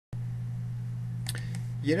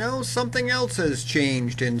You know, something else has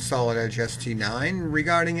changed in Solid Edge ST9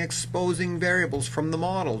 regarding exposing variables from the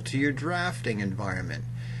model to your drafting environment.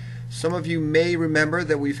 Some of you may remember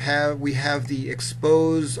that we have the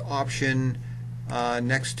expose option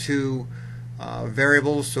next to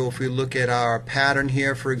variables. So if we look at our pattern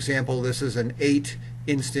here, for example, this is an 8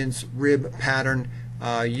 instance rib pattern.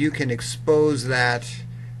 You can expose that,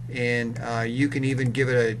 and you can even give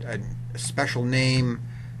it a special name.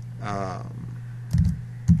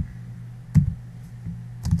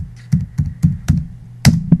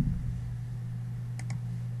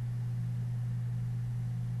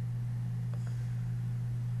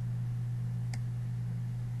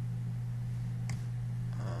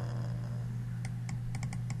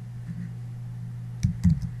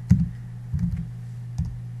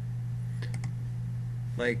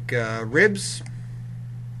 Like ribs,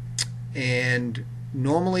 and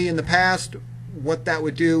normally in the past what that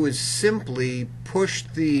would do is simply push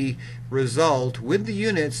the result with the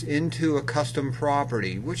units into a custom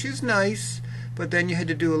property, which is nice, but then you had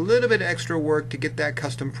to do a little bit extra work to get that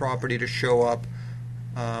custom property to show up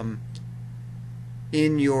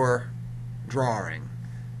in your drawing.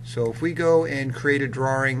 So if we go and create a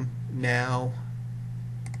drawing now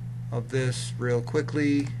of this real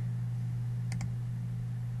quickly,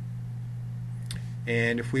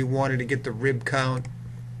 and if we wanted to get the rib count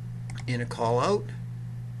in a call out,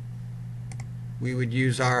 we would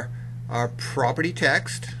use our property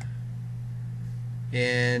text.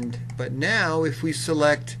 But now if we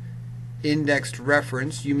select indexed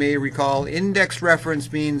reference, you may recall indexed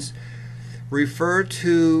reference means refer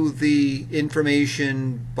to the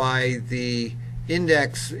information by the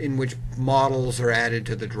index in which models are added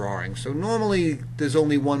to the drawing. So normally there's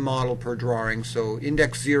only one model per drawing, so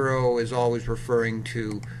index 0 is always referring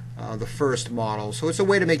to the first model. So it's a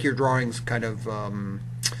way to make your drawings kind of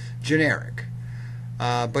generic.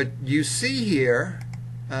 But you see here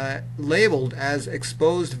labeled as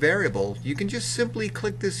exposed variable. You can just simply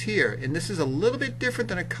click this here, and this is a little bit different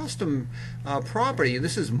than a custom property.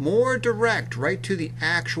 This is more direct, right to the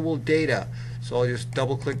actual data. So I'll just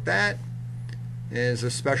double click that. There's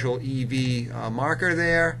a special EV marker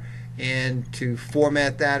there, and to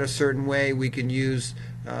format that a certain way we can use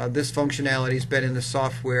this functionality. Has been in the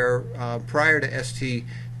software prior to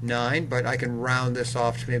ST9, but I can round this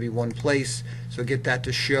off to maybe one place, so get that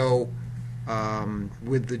to show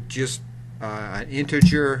with the just an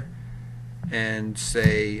integer and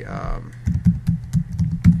say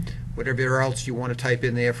whatever else you want to type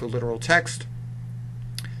in there for literal text.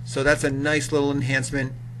 So that's a nice little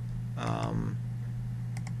enhancement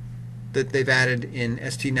that they've added in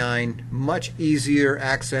ST9. Much easier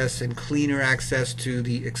access and cleaner access to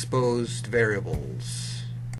the exposed variables.